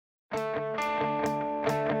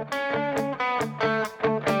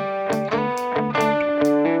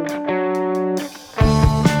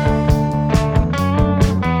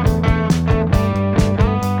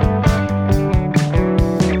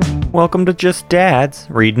Welcome to Just Dads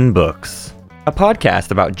Reading Books, a podcast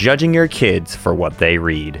about judging your kids for what they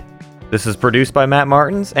read. This is produced by Matt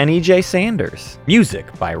Martins and EJ Sanders.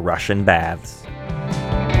 Music by Russian Baths.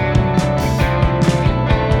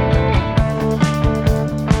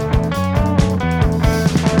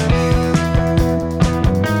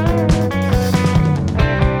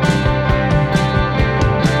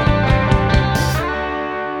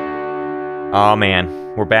 Oh man,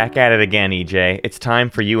 we're back at it again, EJ. It's time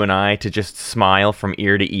for you and I to just smile from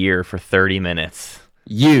ear to ear for 30 minutes.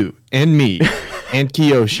 You and me and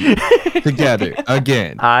Kyoshi together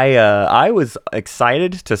again. I was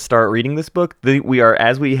excited to start reading this book. We are,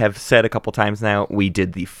 as we have said a couple times now, we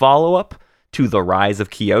did the follow-up to The Rise of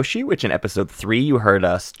Kyoshi, which in episode 3 you heard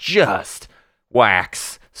us just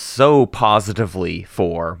wax so positively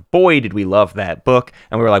for. Boy, did we love that book.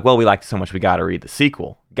 And we were like, well, we liked it so much we got to read the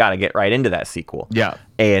sequel. Got to get right into that sequel. Yeah.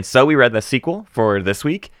 And so we read the sequel for this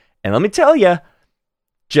week. And let me tell you,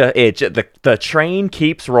 the train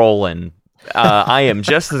keeps rolling. I am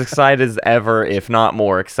just as excited as ever, if not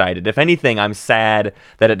more excited. If anything, I'm sad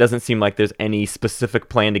that it doesn't seem like there's any specific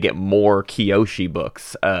plan to get more Kyoshi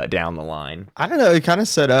books down the line. I don't know. It kind of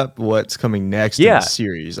set up what's coming next in the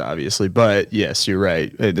series, obviously. But yes, you're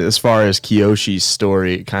right. As far as Kyoshi's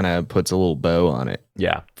story, it kind of puts a little bow on it.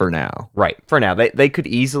 Yeah. For now. Right. For now. They could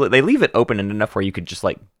easily... They leave it open-ended enough where you could just,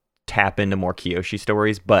 like, tap into more Kyoshi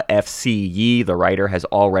stories, but FC Yi, the writer, has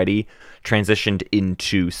already transitioned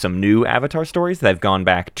into some new Avatar stories. They've gone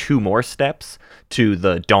back 2 more steps to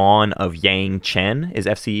the Dawn of Yang Chen, is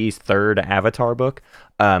FC Yi's 3rd Avatar book.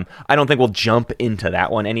 I don't think we'll jump into that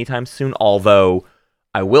one anytime soon, although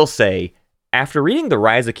I will say, after reading The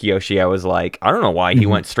Rise of Kyoshi, I was like, I don't know why he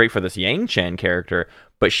went straight for this Yang Chen character,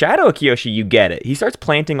 but Shadow of Kyoshi, you get it. He starts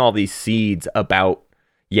planting all these seeds about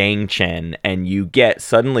Yang Chen, and you get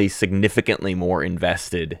suddenly significantly more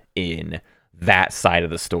invested in that side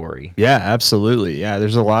of the story. Yeah, absolutely. Yeah,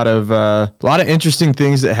 there's a lot of interesting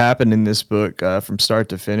things that happen in this book from start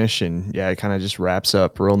to finish, and yeah, it kind of just wraps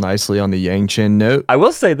up real nicely on the Yang Chen note. I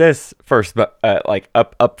will say this first, but like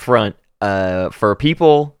up front, for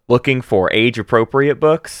people looking for age appropriate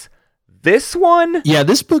books, this one, yeah,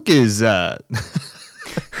 this book is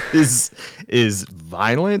is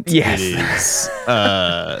violent. Yes.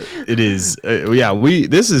 It is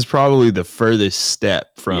this is probably the furthest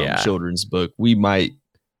step from children's book we might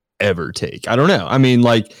ever take. I don't know. I mean,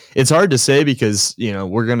 like, it's hard to say because,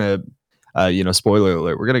 we're gonna spoiler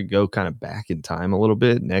alert, we're gonna go kind of back in time a little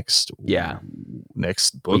bit next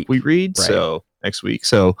book we read. Right. So next week.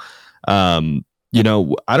 So I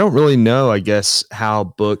don't really know, I guess, how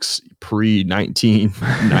books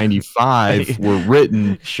pre-1995 were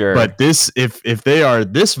written. Sure. But this, if they are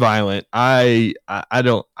this violent, I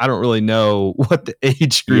don't really know what the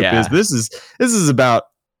age group is. This is about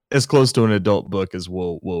as close to an adult book as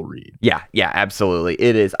we'll read. Yeah, absolutely.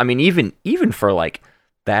 It is. I mean, even for like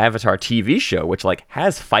the Avatar TV show, which like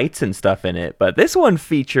has fights and stuff in it, but this one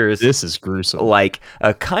features, this is gruesome, like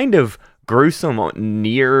a kind of gruesome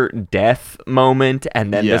near death moment,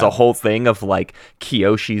 and then there's a whole thing of like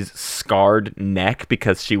Kyoshi's scarred neck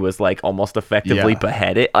because she was like almost effectively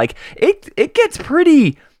beheaded. Like it gets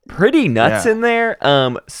pretty nuts in there.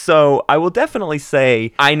 So I will definitely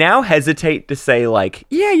say I now hesitate to say like,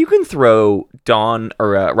 yeah, you can throw Dawn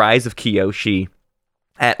or Rise of Kyoshi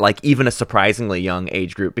at like even a surprisingly young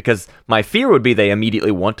age group, because my fear would be they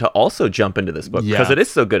immediately want to also jump into this book because it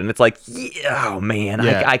is so good, and it's like,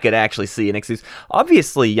 I could actually see an excuse.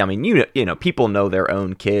 Obviously, I mean, you know, people know their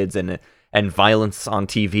own kids, and violence on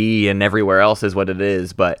TV and everywhere else is what it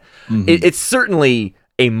is, but it's certainly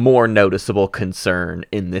a more noticeable concern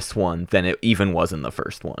in this one than it even was in the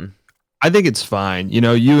first one. I think it's fine.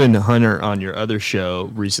 You and Hunter on your other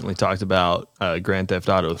show recently talked about Grand Theft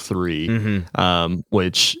Auto 3,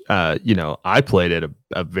 which, I played at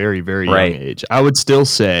a very, very young age. I would still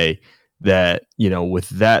say that, with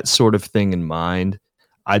that sort of thing in mind,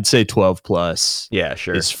 I'd say 12 plus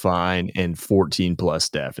is fine, and 14 plus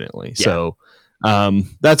definitely. Yeah. So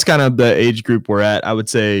that's kind of the age group we're at. I would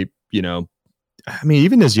say, I mean,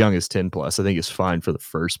 even as young as 10 plus, I think is fine for the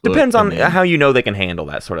first book. Depends on how they can handle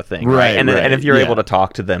that sort of thing, right? And if you're able to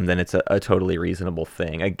talk to them, then it's a totally reasonable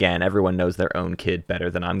thing. Again, everyone knows their own kid better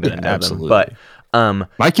than I'm going to know them. But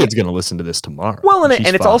my kid's going to listen to this tomorrow. Well, and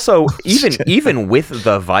it's also even with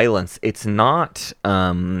the violence, it's not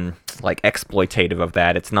like exploitative of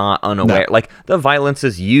that. It's not unaware. No. Like the violence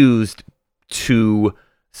is used to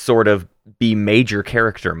sort of be major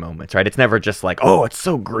character moments, right? It's never just like, oh, it's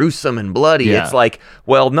so gruesome and bloody. Yeah. It's like,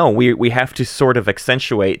 well, no, we have to sort of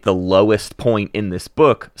accentuate the lowest point in this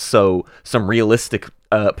book so some realistic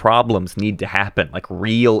problems need to happen. Like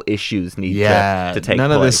real issues need to take none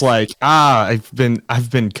place. of this like I've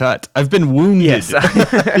been cut, I've been wounded. Yes.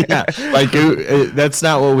 Yeah, like that's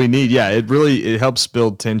not what we need. Yeah, it helps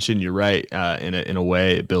build tension. You're right. In a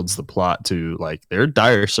way, it builds the plot to like there are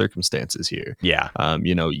dire circumstances here. Yeah.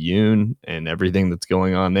 Yoon and everything that's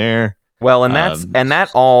going on there. Well, and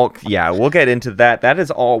that all, we'll get into that. That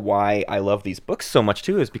is all why I love these books so much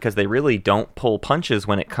too, is because they really don't pull punches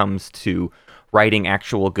when it comes to writing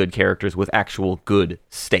actual good characters with actual good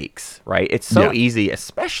stakes, right? It's so easy,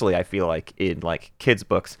 especially I feel like in like kids'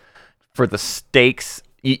 books, for the stakes,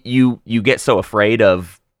 you get so afraid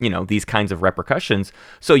of, these kinds of repercussions,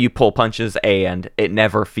 so you pull punches and it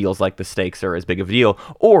never feels like the stakes are as big of a deal.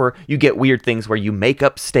 Or you get weird things where you make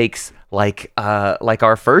up stakes like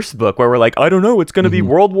our first book where we're like, I don't know, it's going to be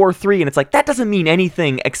World War III, and it's like, that doesn't mean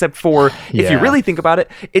anything except for, if you really think about it,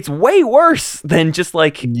 it's way worse than just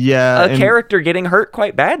like a character getting hurt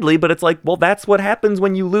quite badly, but it's like, well, that's what happens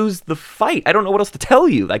when you lose the fight. I don't know what else to tell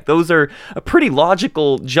you. Like, those are pretty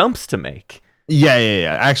logical jumps to make.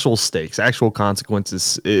 Yeah. Actual stakes, actual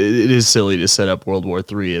consequences. It is silly to set up World War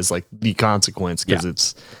III as like the consequence because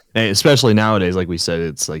it's, especially nowadays, like we said,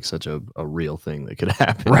 it's like such a real thing that could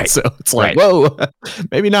happen. Right. So it's like, whoa,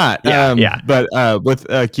 maybe not. But with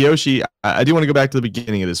Kyoshi, I do want to go back to the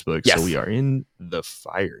beginning of this book. Yes. So we are in the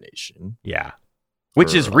Fire Nation. Yeah.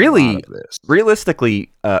 Which is really,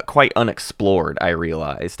 realistically, quite unexplored, I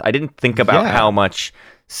realized. I didn't think about how much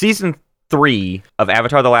season 3 of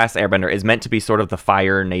Avatar: The Last Airbender is meant to be sort of the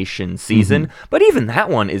Fire Nation season, but even that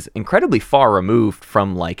one is incredibly far removed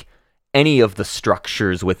from like any of the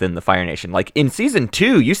structures within the Fire Nation. Like in season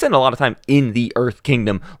 2, you spend a lot of time in the Earth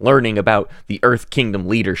Kingdom learning about the Earth Kingdom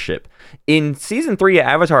leadership. In season 3 of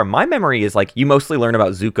Avatar, my memory is like you mostly learn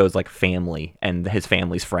about Zuko's like family and his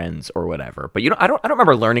family's friends or whatever, but I don't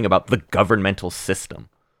remember learning about the governmental system.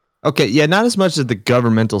 Okay, yeah, not as much as the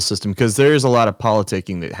governmental system, because there is a lot of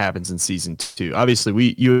politicking that happens in season 2.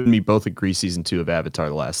 Obviously, you and me both agree season 2 of Avatar: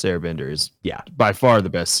 The Last Airbender is by far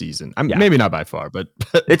the best season. I mean, maybe not by far, but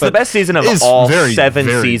it's the best season of all seven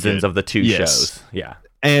seasons of the 2 shows. Yeah.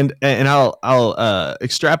 And I'll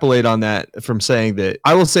extrapolate on that from saying that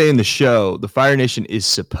I will say in the show, the Fire Nation is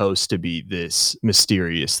supposed to be this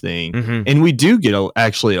mysterious thing. And we do get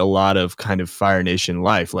actually a lot of kind of Fire Nation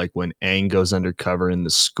life, like when Aang goes undercover in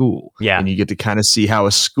the school. Yeah. And you get to kind of see how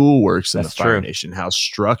a school works in the Fire Nation, how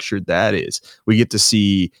structured that is. We get to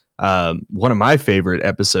see one of my favorite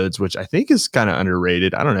episodes, which I think is kind of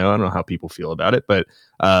underrated. I don't know how people feel about it, but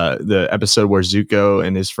the episode where Zuko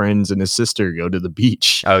and his friends and his sister go to the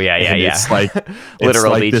beach. Oh yeah. It's like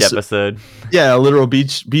literal beach episode. Yeah, a literal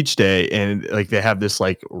beach day, and like they have this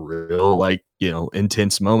like real like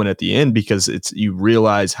intense moment at the end because you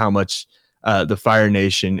realize how much the Fire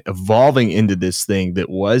Nation evolving into this thing that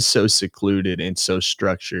was so secluded and so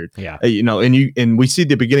structured. Yeah. And we see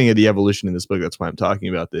the beginning of the evolution in this book. That's why I'm talking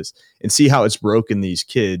about this, and see how it's broken these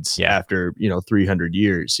kids after 300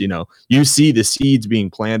 years. You see the seeds being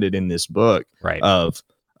planted in this book of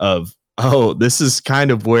this is kind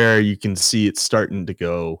of where you can see it starting to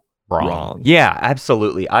go wrong. Yeah,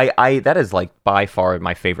 absolutely. I that is like by far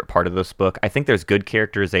my favorite part of this book. I think there's good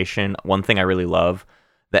characterization. One thing I really love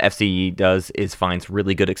the FCE does is finds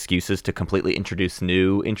really good excuses to completely introduce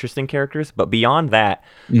new interesting characters, but beyond that,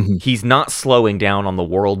 he's not slowing down on the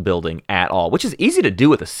world building at all, which is easy to do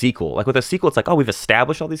with a sequel. Like with a sequel, it's like, oh, we've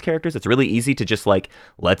established all these characters. It's really easy to just like,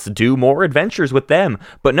 let's do more adventures with them.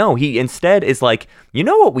 But no, he instead is like,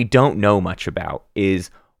 what we don't know much about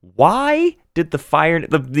is why did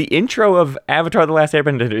the intro of Avatar: The Last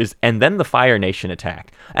Airbender is, and then the Fire Nation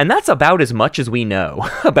attacked. And that's about as much as we know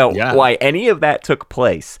about why any of that took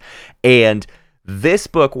place. And this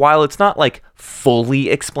book, while it's not like fully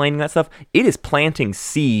explaining that stuff, it is planting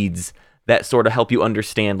seeds that sort of help you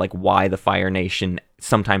understand like why the Fire Nation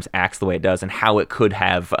sometimes acts the way it does and how it could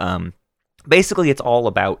have, basically it's all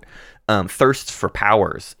about thirsts for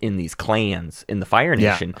powers in these clans in the Fire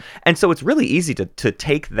Nation. And so it's really easy to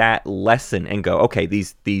take that lesson and go, okay,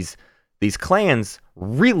 these clans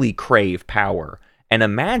really crave power, and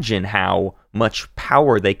imagine how much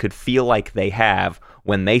power they could feel like they have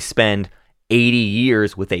when they spend 80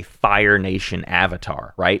 years with a Fire Nation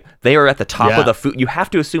avatar, right? They are at the top of the food. You have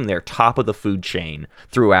to assume they're top of the food chain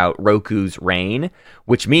throughout Roku's reign,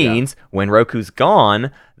 which means when Roku's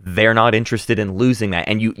gone, they're not interested in losing that.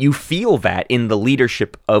 And you feel that in the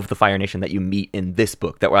leadership of the Fire Nation that you meet in this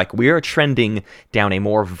book, that we are trending down a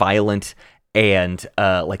more violent and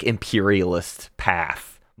like imperialist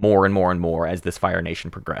path more and more and more as this Fire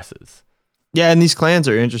Nation progresses. Yeah, and these clans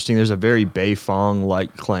are interesting. There's a very Beifong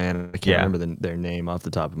like clan. I can't remember their name off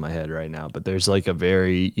the top of my head right now, but there's like a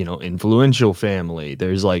very, influential family.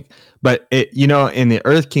 There's like, but it, in the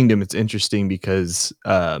Earth Kingdom, it's interesting because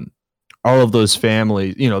all of those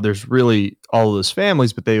families, there's really all of those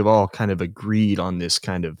families, but they've all kind of agreed on this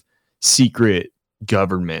kind of secret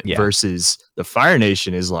government versus the Fire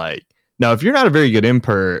Nation is like, now, if you're not a very good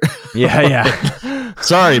emperor,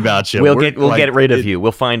 sorry about you. We'll get rid of you.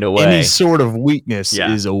 We'll find a way. Any sort of weakness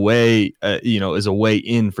is a way, is a way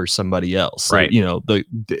in for somebody else. So, right.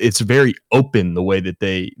 It's very open the way that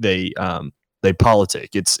they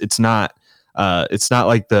politic. It's not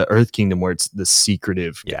like the Earth Kingdom where it's the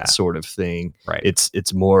secretive sort of thing. Right.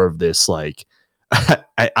 It's more of this like,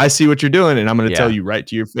 I see what you're doing, and I'm going to tell you right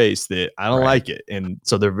to your face that I don't like it. And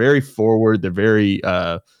so they're very forward. They're very,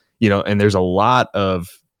 and there's a lot of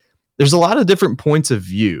different points of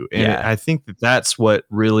view. And I think that's what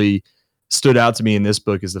really stood out to me in this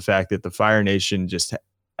book is the fact that the Fire Nation just,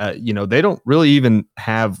 they don't really even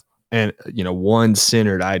have one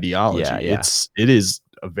centered ideology. It is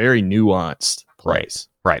a very nuanced place.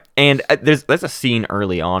 Right. And there's a scene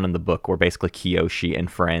early on in the book where basically Kyoshi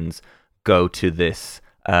and friends go to this,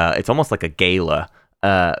 it's almost like a gala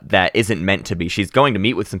that isn't meant to be. She's going to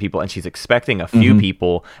meet with some people and she's expecting a few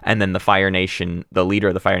people, and then the leader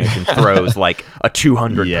of the Fire Nation throws like a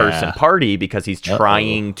 200 person party because he's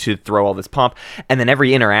trying to throw all this pomp. And then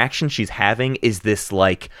every interaction she's having is this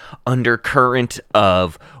like undercurrent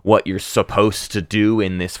of what you're supposed to do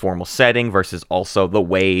in this formal setting versus also the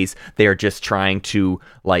ways they're just trying to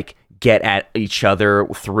like get at each other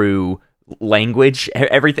through language.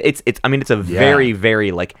 Everything it's a very,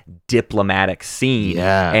 very like diplomatic scene,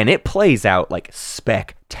 and it plays out like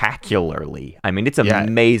spectacularly. I mean, it's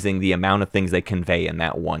amazing the amount of things they convey in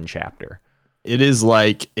that one chapter. It is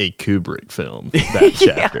like a Kubrick film, that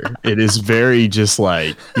chapter. It is very just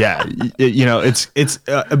like, it's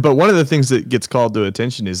but one of the things that gets called to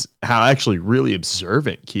attention is how actually really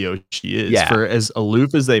observant Kyoshi is. For as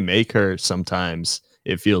aloof as they make her, sometimes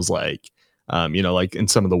it feels like like in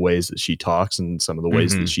some of the ways that she talks and some of the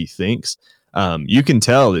ways that she thinks, you can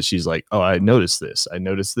tell that she's like, oh, I noticed this,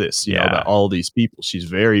 about all these people. She's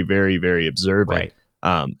very, very, very observant,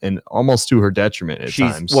 and almost to her detriment at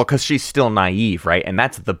times. Well, because she's still naive, right? And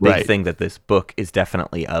that's the big thing that this book is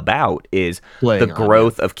definitely about, is the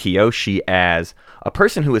growth of Kyoshi as a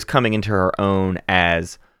person who is coming into her own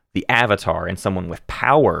as the Avatar and someone with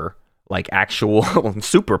power, like actual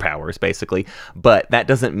superpowers, basically. But that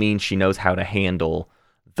doesn't mean she knows how to handle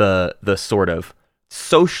the sort of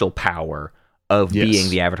social power of being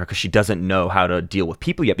the Avatar, because she doesn't know how to deal with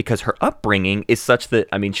people yet, because her upbringing is such that,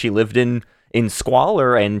 I mean, she lived in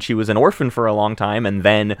squalor and she was an orphan for a long time and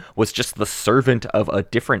then was just the servant of a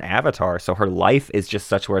different Avatar. So her life is just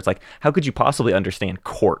such where it's like, how could you possibly understand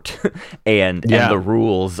court and the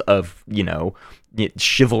rules of,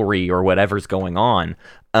 chivalry or whatever's going on?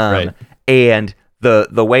 And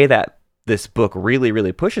the way that this book really,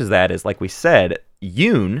 really pushes that is, like we said,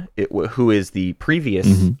 Yoon, who is the previous,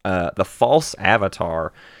 the false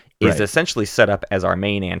Avatar, is essentially set up as our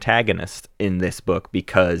main antagonist in this book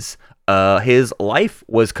because his life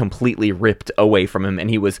was completely ripped away from him and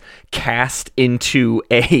he was cast into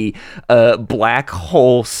a black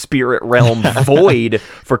hole spirit realm void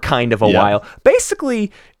for kind of a while.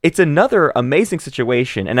 Basically, it's another amazing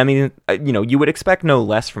situation. And I mean, you would expect no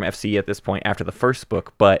less from FCE at this point after the first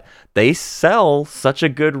book, but they sell such a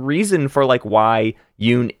good reason for like why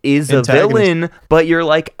Yoon is a villain, but you're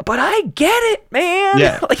like, but I get it,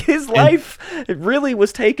 man. Like his life really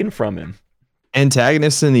was taken from him.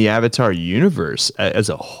 Antagonists in the Avatar universe as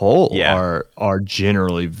a whole are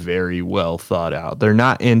generally very well thought out. They're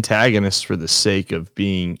not antagonists for the sake of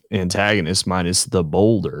being antagonists, minus the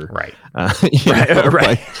boulder. The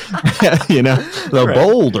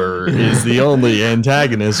boulder is the only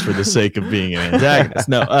antagonist for the sake of being an antagonist.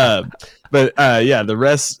 The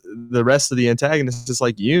rest of the antagonists is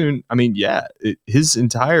like Yoon. I mean, his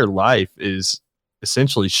entire life is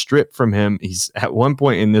essentially stripped from him. He's at one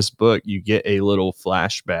point in this book, you get a little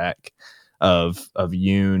flashback of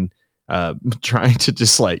Yoon trying to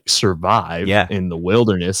just like survive in the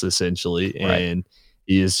wilderness, essentially. And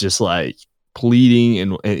he is just like pleading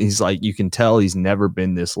and he's like, you can tell he's never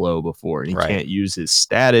been this low before, and he can't use his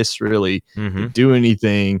status really to do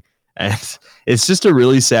anything. And it's just a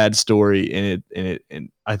really sad story.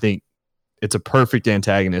 And I think it's a perfect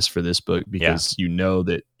antagonist for this book because you know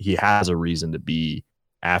that he has a reason to be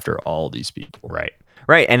after all these people.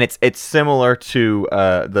 Right. And it's similar to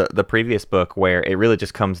the previous book where it really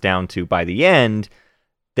just comes down to, by the end,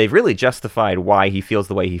 they've really justified why he feels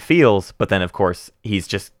the way he feels, but then of course he's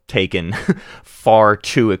just taken far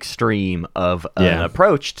too extreme of an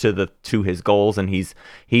approach to his goals, and he's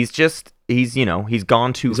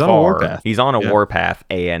gone too far. He's on a warpath,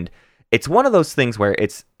 and it's one of those things where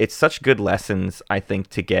it's such good lessons, I think,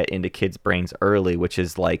 to get into kids' brains early, which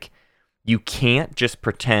is like, you can't just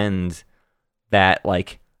pretend that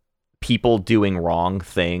like people doing wrong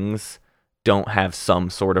things don't have some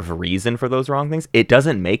sort of reason for those wrong things. It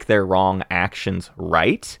doesn't make their wrong actions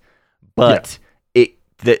right, but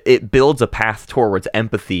it builds a path towards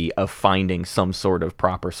empathy of finding some sort of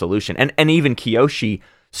proper solution. And even Kyoshi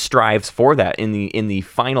strives for that in the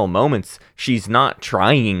final moments. She's not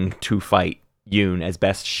trying to fight Yoon as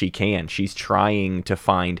best she can. She's trying to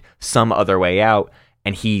find some other way out,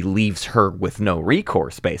 and he leaves her with no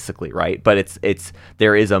recourse, basically, right? But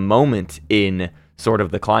there is a moment in sort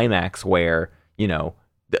of the climax where,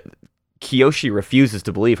 Kyoshi refuses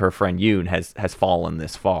to believe her friend Yoon has fallen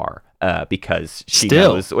this far, because she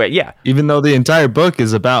knows. Even though the entire book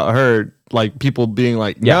is about her, like, people being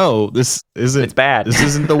like, no, this isn't. It's bad. This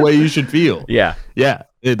isn't the way you should feel. Yeah.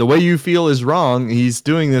 The way you feel is wrong. He's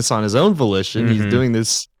doing this on his own volition. Mm-hmm.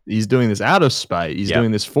 He's doing this out of spite. He's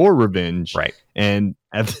doing this for revenge. Right. And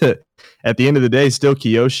at the end of the day, still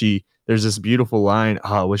Kyoshi. There's this beautiful line.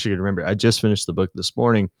 Oh, I wish I could remember. I just finished the book this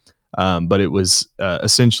morning. But it was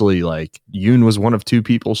essentially like Yoon was one of two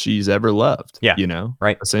people she's ever loved. Yeah.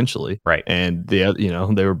 Right. Essentially. Right. And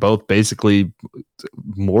they were both basically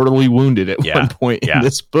mortally wounded at one point in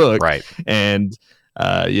this book. Right. And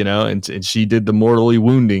and she did the mortally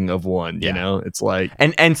wounding of one. It's like,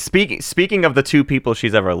 and speaking of the two people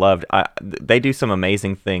she's ever loved, they do some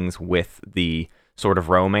amazing things with the sort of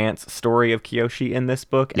romance story of Kyoshi in this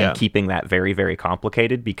book, and keeping that very, very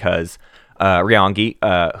complicated, because Ryangi,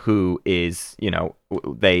 who is,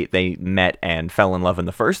 they met and fell in love in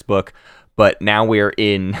the first book, but now we're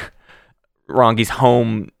in Ryangi's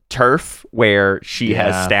home turf where she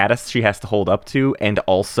has status she has to hold up to, and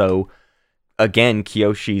also, again,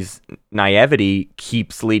 Kyoshi's naivety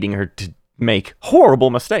keeps leading her to make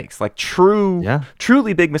horrible mistakes, like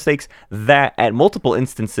truly big mistakes that at multiple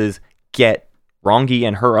instances get Ryangi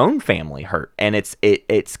and her own family hurt, and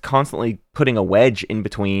it's constantly putting a wedge in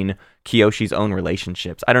between Kyoshi's own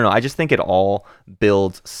relationships. I don't know. I just think it all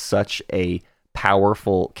builds such a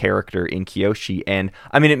powerful character in Kyoshi, and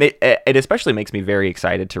I mean, it especially makes me very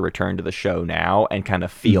excited to return to the show now and kind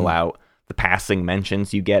of feel out the passing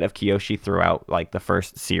mentions you get of Kyoshi throughout like the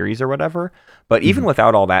first series or whatever. But even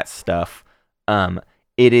without all that stuff,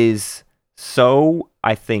 it is so,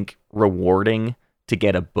 I think, rewarding to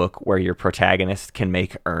get a book where your protagonist can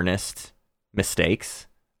make earnest mistakes.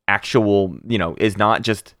 Is not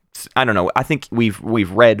just, I don't know. I think we've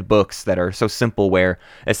read books that are so simple where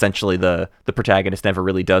essentially the protagonist never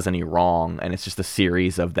really does any wrong, and it's just a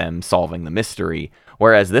series of them solving the mystery.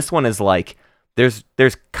 Whereas this one is like, there's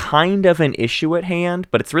kind of an issue at hand,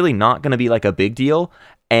 but it's really not going to be like a big deal.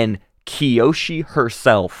 And Kyoshi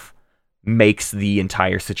herself makes the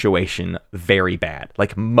entire situation very bad.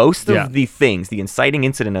 Like, most of the things, the inciting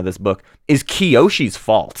incident of this book is Kyoshi's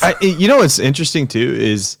fault. What's interesting too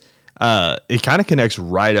is it kind of connects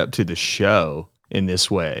right up to the show in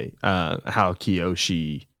this way, how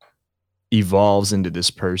Kyoshi evolves into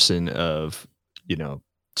this person of,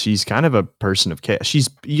 she's kind of a person of chaos.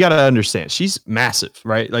 You got to understand, she's massive,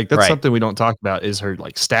 right? Like, that's something we don't talk about, is her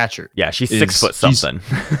like stature. Yeah, she's 6 foot something.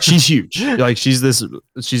 She's huge. Like, she's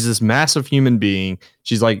this massive human being.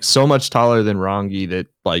 She's like so much taller than Ryangi that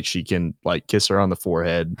like she can like kiss her on the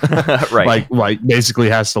forehead. Right. like basically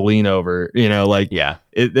has to lean over.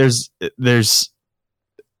 There's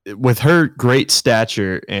with her great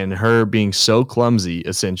stature and her being so clumsy,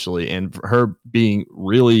 essentially, and her being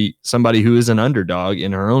really somebody who is an underdog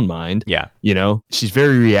in her own mind. Yeah. She's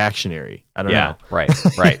very reactionary. I don't know. Right.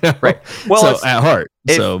 Well, so, at heart.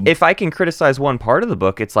 If I can criticize one part of the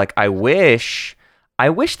book, it's like, I wish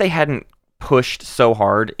they hadn't pushed so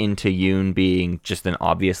hard into Yoon being just an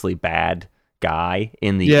obviously bad guy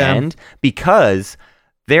in the end, because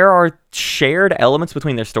there are shared elements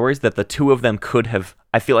between their stories that the two of them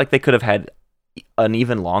I feel like they could have had an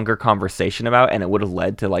even longer conversation about, and it would have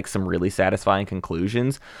led to like some really satisfying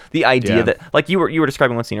conclusions. The idea that, like you were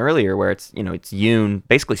describing one scene earlier where it's Yoon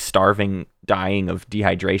basically starving, dying of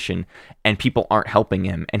dehydration, and people aren't helping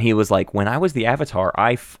him. And he was like, when I was the Avatar,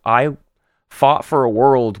 I fought for a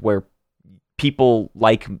world where people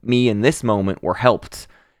like me in this moment were helped,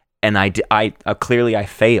 and I clearly I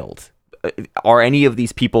failed. Are any of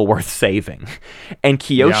these people worth saving? And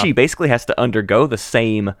Kyoshi basically has to undergo the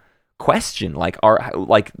same question, like,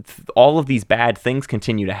 all of these bad things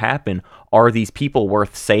continue to happen. Are these people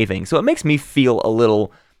worth saving? So it makes me feel a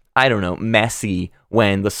little, I don't know, messy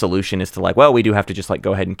when the solution is to like, well, we do have to just like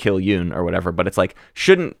go ahead and kill Yoon or whatever. But it's like,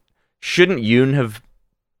 shouldn't Yoon have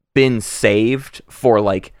been saved for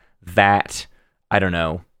like that, I don't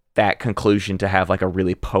know, that conclusion to have like a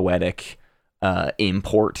really poetic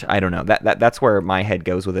import? I don't know. That's where my head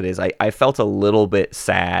goes with it. Is I felt a little bit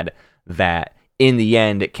sad that in the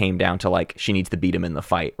end it came down to like she needs to beat him in the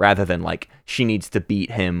fight rather than like she needs to beat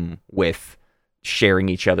him with sharing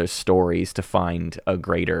each other's stories to find a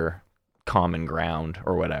greater common ground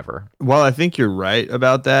or whatever. Well, I think you're right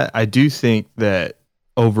about that. I do think that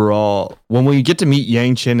overall, when we get to meet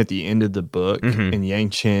Yang Chen at the end of the book, and Yang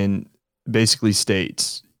Chen basically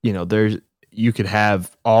states, you could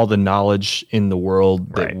have all the knowledge in the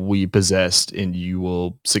world that we possessed, and you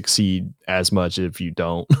will succeed as much if you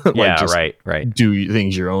don't do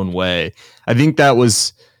things your own way. I think that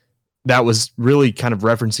was really kind of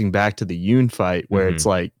referencing back to the Yoon fight, where it's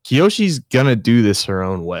like Kyoshi's gonna do this her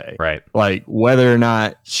own way. Right. Like whether or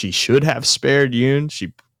not she should have spared Yoon,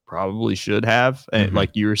 she probably should have. And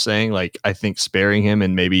like you were saying, like I think sparing him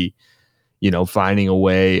and maybe finding a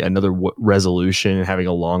way, another resolution and having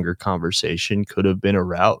a longer conversation could have been a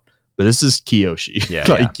route. But this is Kyoshi.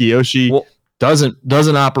 Kyoshi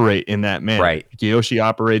doesn't operate in that manner. Right. Kyoshi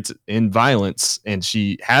operates in violence, and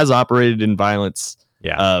she has operated in violence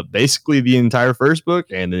basically the entire first book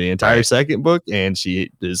and the entire second book, and she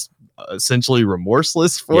is essentially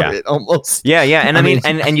remorseless for it almost. And I mean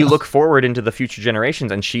and you look forward into the future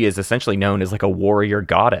generations, and she is essentially known as like a warrior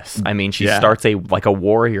goddess. I mean, she starts a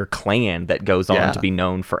warrior clan that goes on to be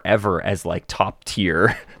known forever as like top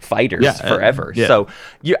tier fighters forever. So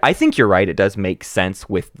I think you're right, it does make sense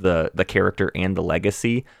with the character and the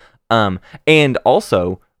legacy. And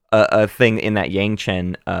also a thing in that Yang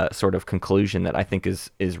Chen sort of conclusion that I think is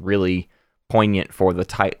really poignant for the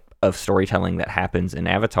type of storytelling that happens in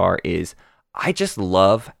Avatar is I just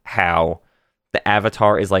love how the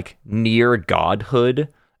Avatar is like near godhood,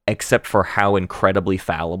 except for how incredibly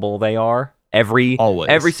fallible they are. Every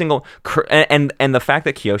single and the fact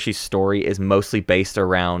that Kyoshi's story is mostly based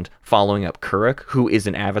around following up Kuruk, who is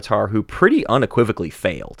an Avatar who pretty unequivocally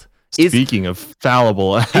failed. Speaking of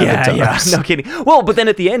fallible avatars. No kidding. Well, but then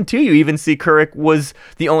at the end too, you even see Kuruk was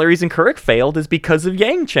the only reason Kuruk failed is because of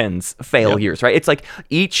Yang Chen's failures, right? It's like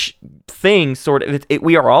each thing sort of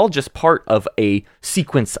we are all just part of a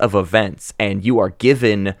sequence of events, and you are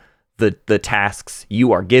given the tasks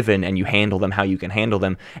you are given, and you handle them how you can handle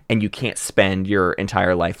them, and you can't spend your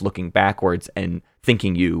entire life looking backwards and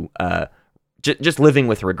thinking you just living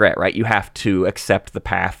with regret, right? You have to accept the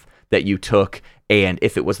path that you took. And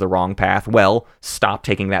if it was the wrong path, well, stop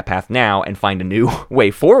taking that path now and find a new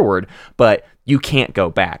way forward. But you can't go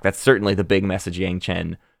back. That's certainly the big message Yang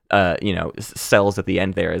Chen, sells at the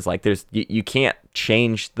end there is like, you can't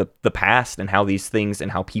change the past and how these things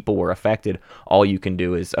and how people were affected. All you can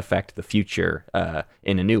do is affect the future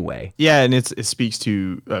in a new way. Yeah, and it speaks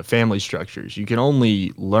to family structures. You can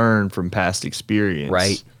only learn from past experience,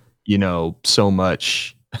 right? So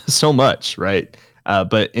much, right?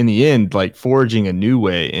 But in the end, like forging a new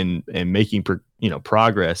way and making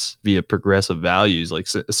progress via progressive values, like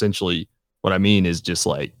essentially what I mean is just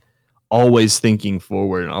like always thinking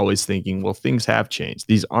forward and always thinking, well, things have changed.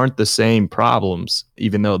 These aren't the same problems,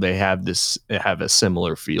 even though they have a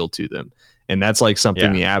similar feel to them. And that's like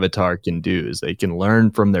something the Avatar can do is they can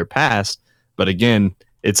learn from their past. But again,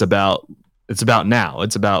 it's about now.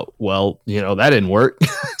 It's about, well, that didn't work.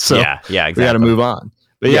 So exactly. We got to move on.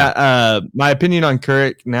 But my opinion on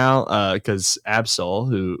Kuruk now, because Absol,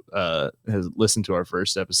 who has listened to our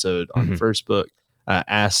first episode on the first book,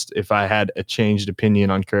 asked if I had a changed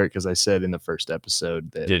opinion on Kuruk, because I said in the first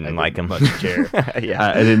episode that didn't like him much care. I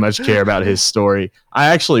didn't much care about his story. I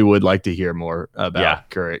actually would like to hear more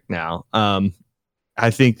about Kuruk now.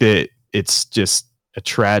 I think that it's just a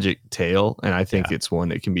tragic tale, and I think it's one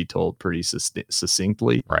that can be told pretty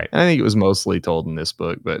succinctly. Right. And I think it was mostly told in this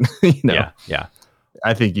book, but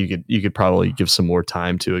I think you could probably give some more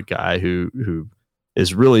time to a guy who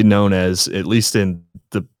is really known as, at least in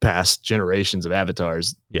the past generations of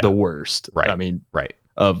Avatars, the worst. Right. I mean, right.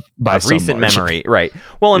 Of recent memory. Right.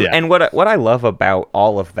 Well, and what I love about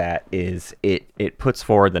all of that is it puts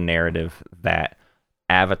forward the narrative that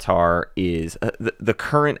Avatar is the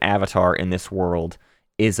current Avatar in this world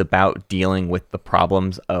is about dealing with the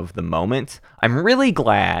problems of the moment. I'm really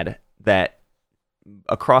glad that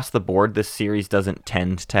across the board, this series doesn't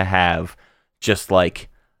tend to have just like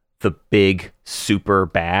the big super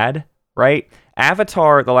bad, right?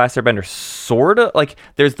 Avatar: The Last Airbender sort of like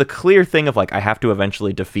there's the clear thing of like I have to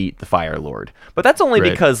eventually defeat the Fire Lord, but that's only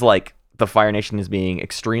because like the Fire Nation is being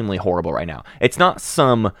extremely horrible right now. It's not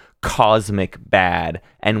some cosmic bad,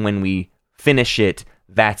 and when we finish it,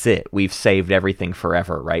 that's it. We've saved everything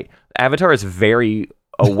forever, right? Avatar is very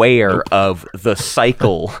aware of the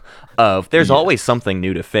cycle of there's always something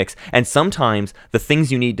new to fix, and sometimes the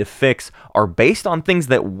things you need to fix are based on things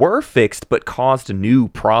that were fixed but caused new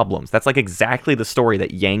problems. That's like exactly the story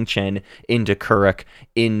that Yang Chen into Kuruk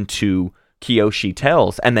into Kyoshi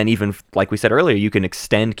tells. And then even like we said earlier, you can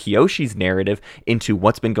extend Kyoshi's narrative into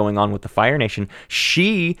what's been going on with the Fire Nation.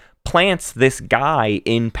 She plants this guy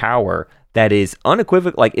in power that is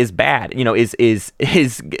unequivocal, like is bad, you know, is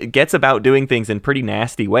gets about doing things in pretty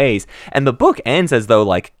nasty ways. And the book ends as though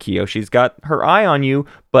like Kyoshi's got her eye on you,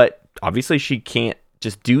 but obviously she can't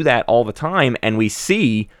just do that all the time. And we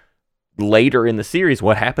see later in the series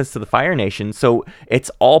what happens to the Fire Nation. So it's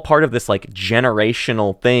all part of this like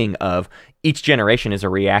generational thing of each generation is a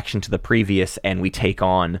reaction to the previous, and we take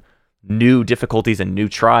on new difficulties and new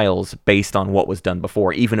trials based on what was done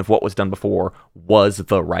before, even if what was done before was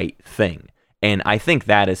the right thing. And I think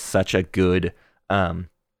that is such a good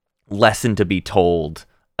lesson to be told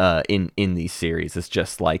in these series. It's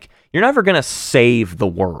just like, you're never going to save the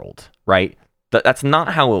world, right? That's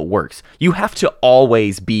not how it works. You have to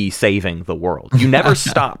always be saving the world. You never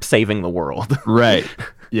stop saving the world. Right.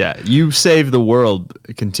 Yeah, you save the world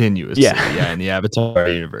continuously. Yeah, in the Avatar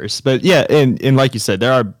universe. But yeah, and like you said,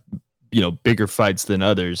 there are bigger fights than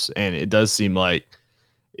others, and it does seem like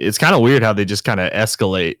it's kind of weird how they just kind of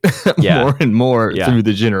escalate more and more through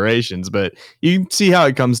the generations. But you can see how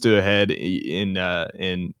it comes to a head in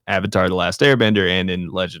Avatar: The Last Airbender and in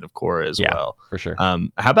Legend of Korra as well. For sure. How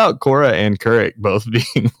about Korra and Kuruk both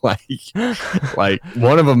being like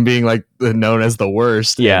one of them being like known as the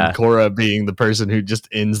worst, and Korra being the person who just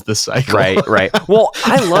ends the cycle. Right. Well,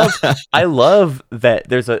 I love that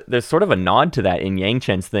there's sort of a nod to that in Yang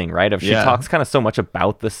Chen's thing, right? She talks kind of so much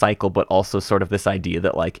about the cycle, but also sort of this idea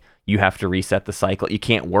that like you have to reset the cycle. You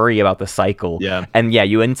can't worry about the cycle. Yeah. And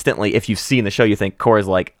you instantly, if you've seen the show, you think Korra's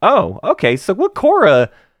like, oh, okay, so what Korra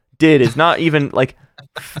did is not even like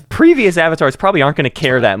previous avatars probably aren't going to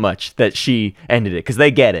care that much that she ended it, because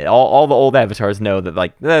they get it. All the old avatars know that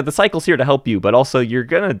like the cycle's here to help you, but also you're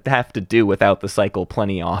going to have to do without the cycle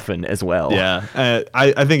plenty often as well. Yeah.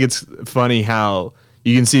 I think it's funny how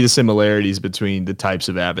you can see the similarities between the types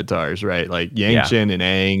of avatars, right? Like Yang Chen and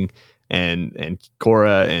Aang and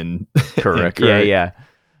Korra and Kuruk. Yeah.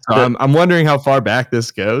 So I'm wondering how far back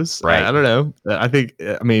this goes. Right. I don't know.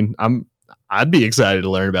 I'd be excited to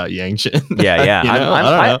learn about Yang Chen.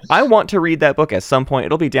 Yeah. I want to read that book at some point.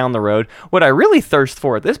 It'll be down the road. What I really thirst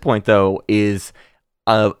for at this point, though, is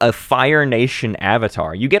a Fire Nation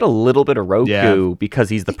avatar. You get a little bit of Roku because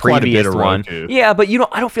he's the previous one. Yeah, but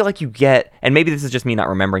I don't feel like you get, and maybe this is just me not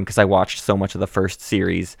remembering because I watched so much of the first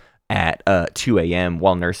series at 2 a.m.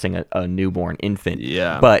 while nursing a newborn infant.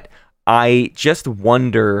 Yeah. But I just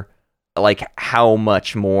wonder like how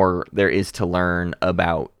much more there is to learn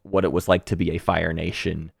about what it was like to be a Fire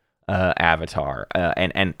Nation avatar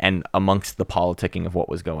and amongst the politicking of what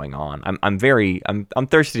was going on. I'm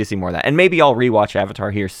thirsty to see more of that, and maybe I'll rewatch Avatar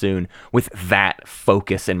here soon with that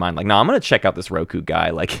focus in mind. Like, no, I'm gonna check out this Roku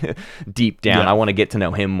guy like deep down. I want to get to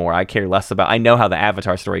know him more. I care less about. I know how the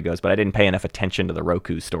Avatar story goes, but I didn't pay enough attention to the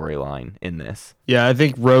Roku storyline in this. Yeah, I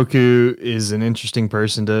think Roku is an interesting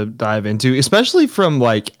person to dive into, especially from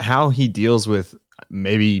like how he deals with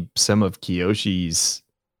maybe some of Kyoshi's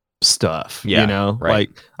stuff. Right.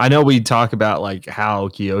 Like I know we talk about like how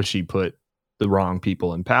Kyoshi put the wrong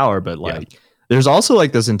people in power, but like there's also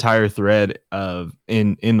like this entire thread of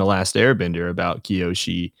in The Last Airbender about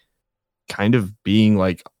Kyoshi kind of being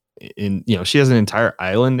like she has an entire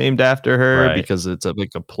island named after her because it's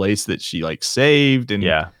like a place that she like saved, and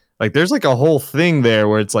like there's like a whole thing there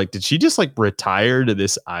where it's like, did she just like retire to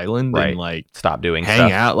this island and like stop doing hang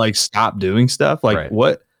stuff? Out, like stop doing stuff? Like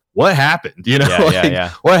what happened?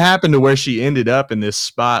 What happened to where she ended up in this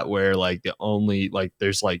spot where like the only like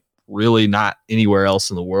there's like really not anywhere else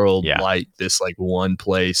in the world like this like one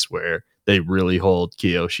place where they really hold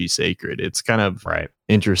Kyoshi sacred. It's kind of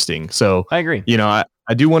interesting. So I agree.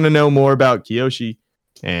 I do want to know more about Kyoshi,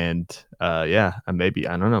 and maybe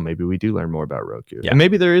I don't know. Maybe we do learn more about Roku, and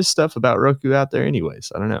maybe there is stuff about Roku out there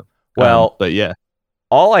anyways. I don't know. Well, but yeah.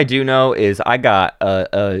 All I do know is I got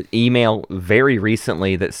a email very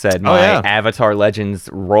recently that said my Avatar Legends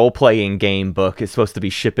role-playing game book is supposed to be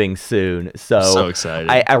shipping soon. So excited.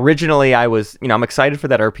 I was, I'm excited for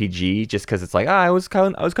that RPG just because it's like, I was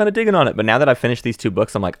kind of digging on it. But now that I've finished these 2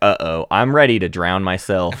 books, I'm like, I'm ready to drown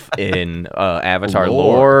myself in Avatar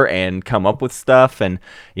lore and come up with stuff. And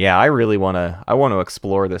yeah, I want to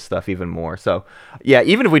explore this stuff even more. So yeah,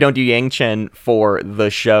 even if we don't do Yang Chen for the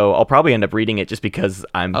show, I'll probably end up reading it just because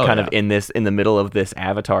I'm kind of in the middle of this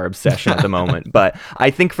Avatar obsession at the moment. But I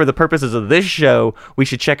think for the purposes of this show, we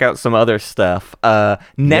should check out some other stuff.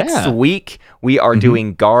 Next week, we are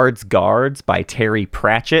doing Guards by Terry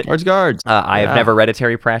Pratchett. Guards. I have never read a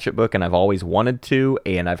Terry Pratchett book, and I've always wanted to.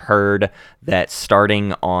 And I've heard that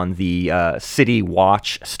starting on the City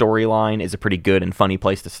Watch storyline is a pretty good and funny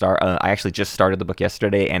place to start. I actually just started the book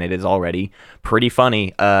yesterday, and it is already pretty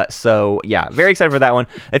funny. So yeah, very excited for that one.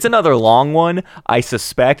 It's another long one. I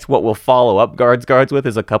suspect what we'll follow up Guards with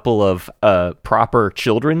is a couple of proper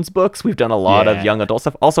children's books. We've done a lot of young adult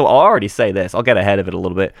stuff. Also, I'll already say this. I'll get ahead of it a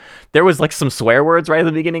little bit. There was like some swear words right at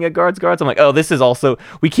the beginning of Guards. I'm like, oh, this is also...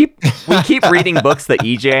 We keep reading books that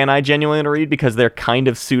EJ and I genuinely want to read because they're kind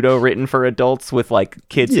of pseudo-written for adults with like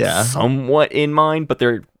kids somewhat in mind, but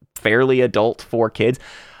they're fairly adult for kids.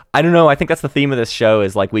 I don't know. I think that's the theme of this show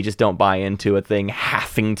is like we just don't buy into a thing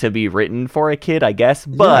having to be written for a kid, I guess.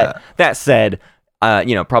 But that said,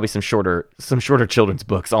 probably some shorter children's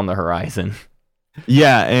books on the horizon.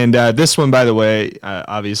 Yeah, and this one, by the way,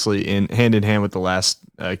 obviously hand in hand with the last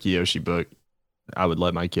Kyoshi book, I would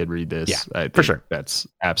let my kid read this. Yeah, for sure. That's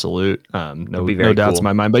absolute. No doubts in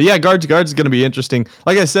my mind. But yeah, Guards is going to be interesting.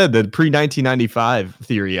 Like I said, the pre-1995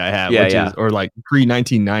 theory I have, is, or like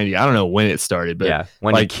pre-1990. I don't know when it started, but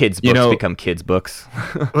when like, kids' books become kids' books.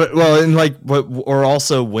 Well, and like, or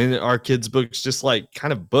also when are kids' books just like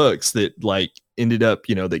kind of books that like ended up,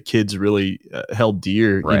 that kids really held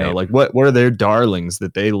dear, like what are their darlings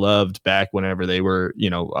that they loved back whenever they were,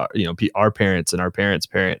 our parents and our parents'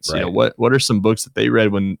 parents, what are some books that they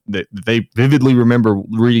read when they vividly remember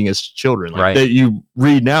reading as children, like that you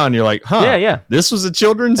read now and you're like, this was a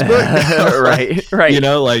children's book.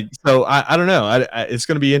 right. So I don't know. It's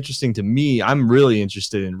going to be interesting to me. I'm really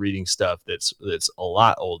interested in reading stuff that's a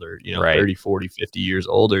lot older, 30, 40, 50 years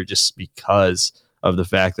older, just because of the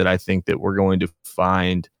fact that I think that we're going to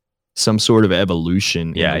find some sort of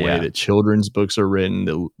evolution in the way that children's books are written,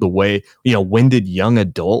 the way, when did young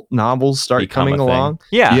adult novels start coming along?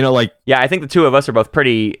 Yeah. I think the two of us are both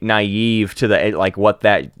pretty naive to the, like what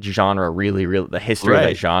that genre really, the history of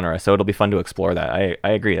that genre. So it'll be fun to explore that. I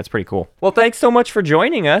agree. That's pretty cool. Well, thanks so much for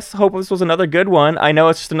joining us. Hope this was another good one. I know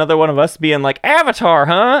it's just another one of us being like, Avatar,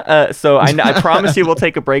 huh? So I promise you we'll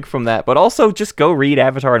take a break from that, but also just go read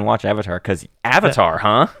Avatar and watch Avatar because Avatar,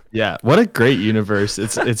 huh? Yeah. What a great universe.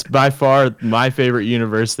 It's by far my favorite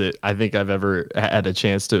universe that I think I've ever had a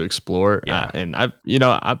chance to explore. Yeah. And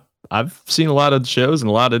I've seen a lot of shows and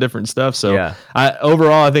a lot of different stuff. So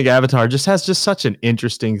overall, I think Avatar just has such an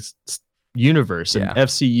interesting universe. And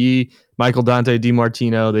FCE, Michael Dante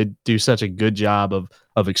DiMartino, they do such a good job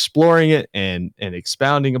of exploring it and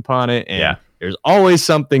expounding upon it. And there's always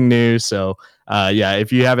something new. So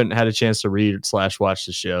if you haven't had a chance to read / watch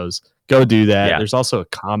the shows, go do that. Yeah. There's also a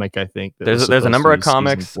comic, I think. There's a number of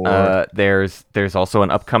comics. There's also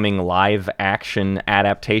an upcoming live action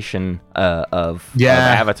adaptation of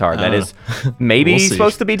Avatar that is maybe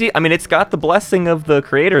supposed to be. I mean, it's got the blessing of the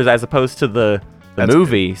creators as opposed to the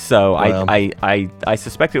movie. Good. So I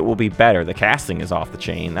suspect it will be better. The casting is off the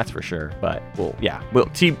chain, that's for sure. But we'll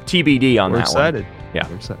TBD on that one. We're excited. Yeah,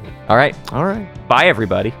 we're excited. All right. Bye,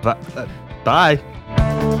 everybody. Bye.